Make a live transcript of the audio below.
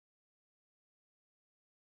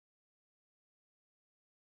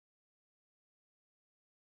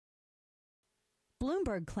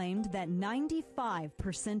Bloomberg claimed that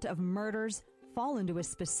 95% of murders fall into a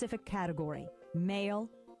specific category: male,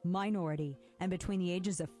 minority, and between the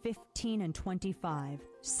ages of 15 and 25.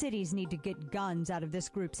 Cities need to get guns out of this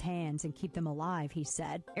group's hands and keep them alive, he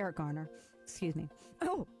said. Eric Garner. Excuse me.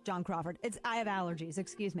 Oh, John Crawford. I have allergies.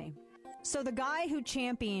 Excuse me. So the guy who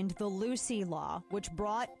championed the Loesch law, which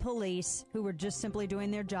brought police who were just simply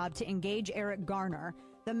doing their job to engage Eric Garner,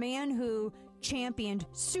 the man who championed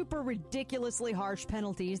super ridiculously harsh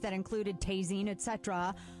penalties that included tasing,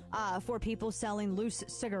 etc., for people selling loose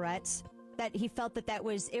cigarettes, that he felt that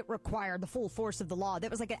it required the full force of the law.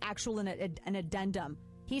 That was like an addendum.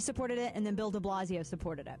 He supported it, and then Bill de Blasio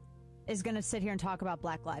supported it. Is going to sit here and talk about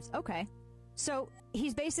Black lives. Okay. So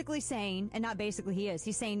he's basically saying, and not basically he is,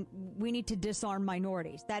 he's saying we need to disarm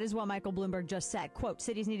minorities. That is what Michael Bloomberg just said. Quote,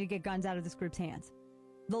 cities need to get guns out of this group's hands.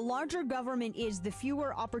 The larger government is, the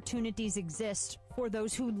fewer opportunities exist for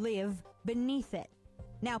those who live beneath it.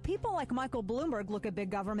 Now, people like Michael Bloomberg look at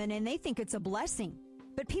big government and they think it's a blessing.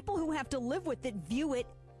 But people who have to live with it view it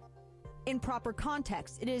in proper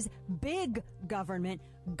context. It is big government.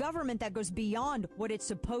 Government that goes beyond what it's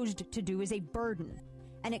supposed to do is a burden.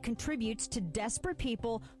 And it contributes to desperate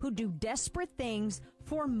people who do desperate things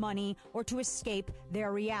for money or to escape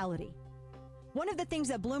their reality. One of the things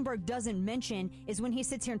that Bloomberg doesn't mention is when he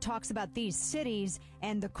sits here and talks about these cities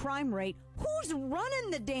and the crime rate, who's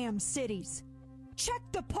running the damn cities? Check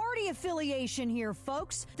the party affiliation here,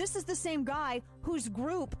 folks. This is the same guy whose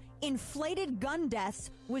group inflated gun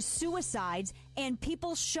deaths with suicides and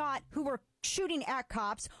people shot who were shooting at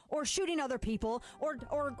cops or shooting other people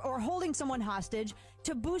or holding someone hostage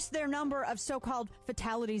to boost their number of so-called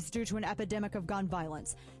fatalities due to an epidemic of gun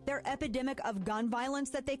violence. Their epidemic of gun violence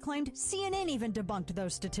that they claimed, CNN even debunked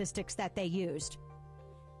those statistics that they used.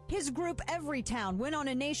 His group, Everytown, went on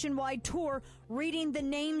a nationwide tour reading the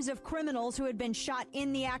names of criminals who had been shot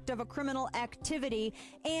in the act of a criminal activity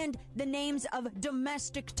and the names of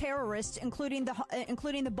domestic terrorists, including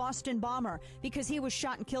the Boston bomber, because he was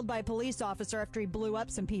shot and killed by a police officer after he blew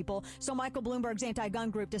up some people. So Michael Bloomberg's anti-gun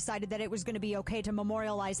group decided that it was going to be okay to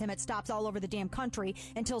memorialize him at stops all over the damn country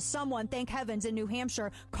until someone, thank heavens, in New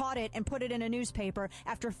Hampshire caught it and put it in a newspaper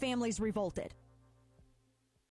after families revolted.